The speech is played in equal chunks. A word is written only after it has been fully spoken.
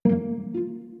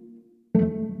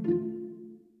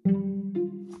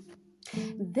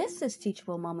This is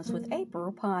Teachable Moments with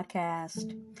April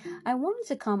podcast. I wanted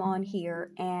to come on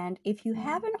here, and if you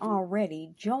haven't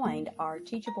already joined our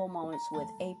Teachable Moments with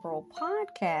April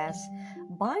podcast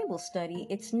Bible study,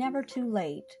 it's never too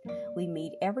late. We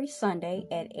meet every Sunday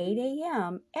at 8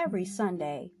 a.m. every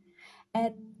Sunday.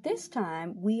 At this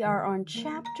time, we are on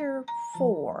chapter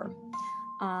 4.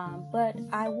 But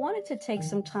I wanted to take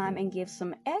some time and give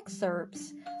some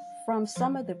excerpts from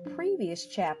some of the previous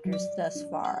chapters thus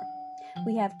far.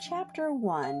 We have chapter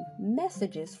 1,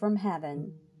 Messages from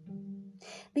Heaven.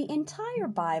 The entire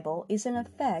Bible is in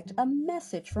effect a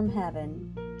message from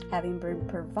heaven, having been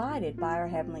provided by our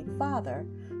Heavenly Father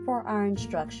for our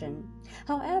instruction.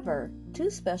 However, two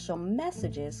special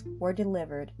messages were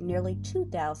delivered nearly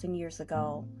 2,000 years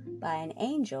ago by an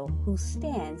angel who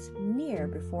stands near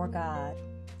before God.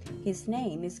 His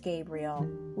name is Gabriel.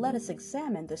 Let us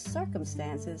examine the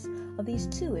circumstances of these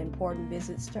two important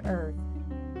visits to earth.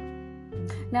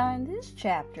 Now, in this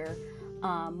chapter,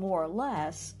 more or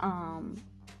less,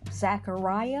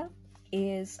 Zechariah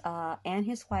and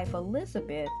his wife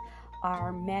Elizabeth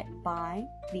are met by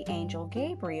the angel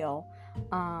Gabriel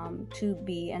to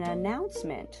be an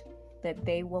announcement that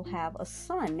they will have a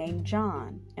son named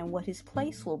John, and what his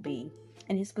place will be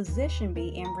and his position be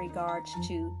in regards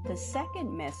to the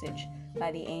second message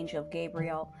by the angel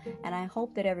Gabriel. And I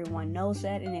hope that everyone knows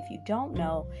that, and if you don't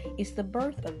know, it's the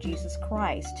birth of Jesus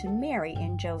Christ to Mary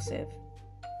and Joseph.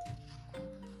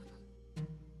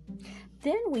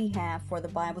 Then we have, for the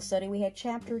Bible study, we had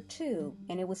chapter 2,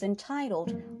 and it was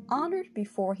entitled, Honored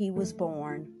Before He Was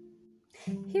Born.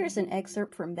 Here's an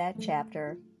excerpt from that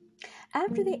chapter.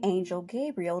 After the angel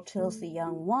Gabriel tells the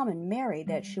young woman Mary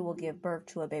that she will give birth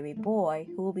to a baby boy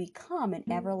who will become an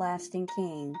everlasting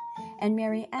king, and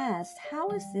Mary asked, "How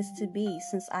is this to be,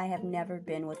 since I have never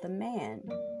been with a man?"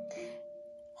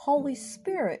 "Holy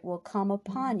Spirit will come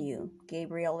upon you,"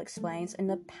 Gabriel explains, "and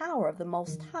the power of the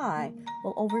Most High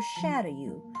will overshadow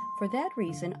you. For that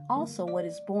reason, also what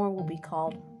is born will be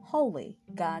called Holy,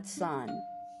 God's Son."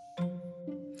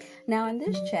 Now, in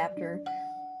this chapter,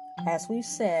 as we've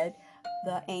said,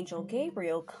 the angel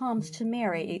Gabriel comes to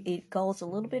Mary. It goes a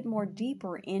little bit more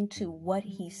deeper into what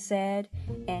he said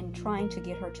and trying to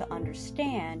get her to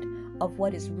understand of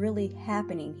what is really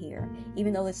happening here,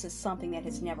 even though this is something that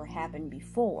has never happened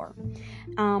before.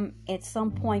 At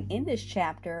some point in this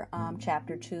chapter,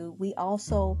 chapter 2, we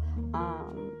also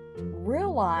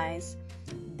realize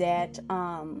that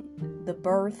the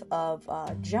birth of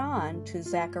John to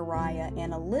Zechariah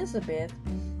and Elizabeth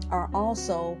are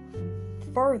also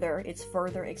further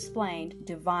explained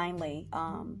divinely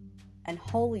and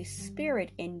Holy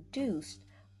Spirit induced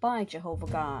by Jehovah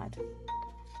God.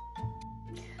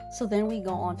 So then we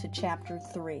go on to chapter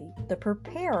 3. The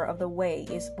preparer of the way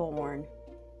is born.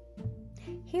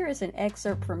 Here is an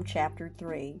excerpt from chapter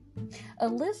 3.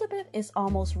 Elizabeth is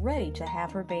almost ready to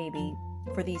have her baby.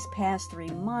 For these past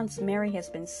 3 months, Mary has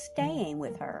been staying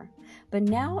with her. But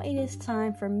now it is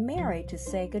time for Mary to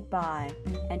say goodbye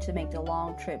and to make the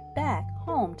long trip back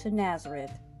home to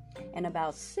Nazareth. In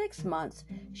about 6 months,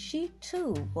 she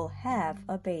too will have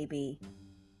a baby.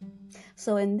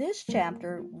 So in this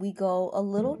chapter, we go a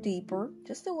little deeper,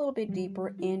 just a little bit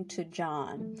deeper into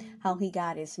John, how he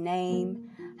got his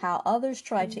name, how others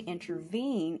tried to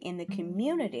intervene in the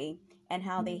community, and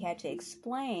how they had to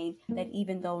explain that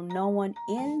even though no one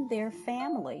in their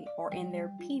family or in their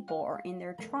people or in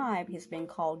their tribe has been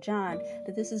called John,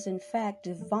 that this is in fact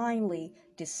divinely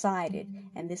decided,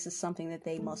 and this is something that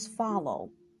they must follow.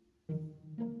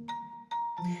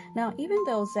 Now, even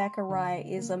though Zechariah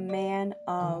is a man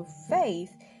of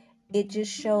faith, it just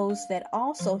shows that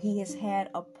also he has had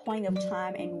a point of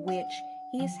time in which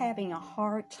he is having a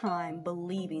hard time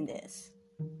believing this.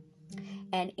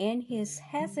 And in his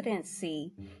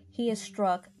hesitancy, he is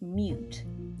struck mute,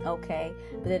 okay?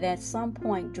 But then at some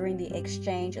point during the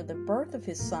exchange of the birth of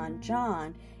his son,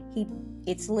 John,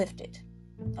 it's lifted,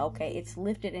 okay? It's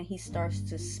lifted, and he starts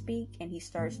to speak, and he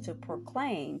starts to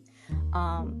proclaim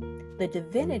the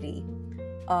divinity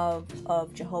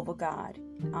of Jehovah God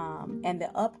and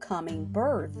the upcoming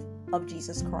birth of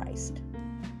Jesus Christ.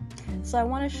 So I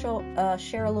want to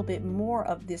share a little bit more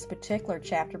of this particular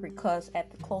chapter, because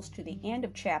close to the end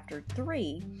of chapter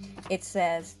 3, it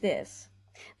says this.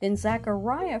 Then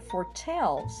Zechariah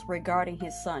foretells regarding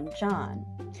his son John.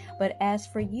 "But as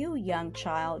for you, young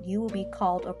child, you will be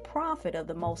called a prophet of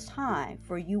the Most High,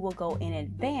 for you will go in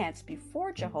advance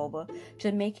before Jehovah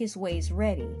to make his ways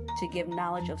ready, to give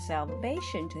knowledge of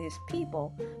salvation to his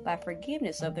people by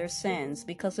forgiveness of their sins,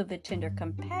 because of the tender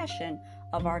compassion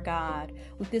of our God.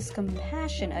 With this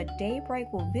compassion, a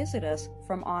daybreak will visit us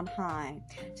from on high,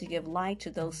 to give light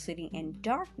to those sitting in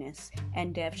darkness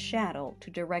and death's shadow, to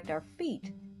direct our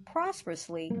feet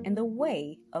prosperously in the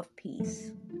way of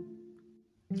peace.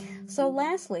 So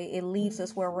lastly, it leaves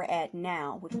us where we're at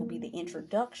now, which will be the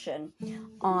introduction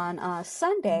on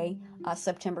Sunday,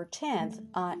 September 10th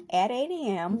at 8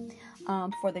 a.m.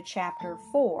 For the chapter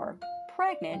 4,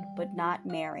 Pregnant but Not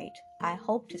Married. I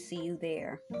hope to see you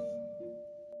there.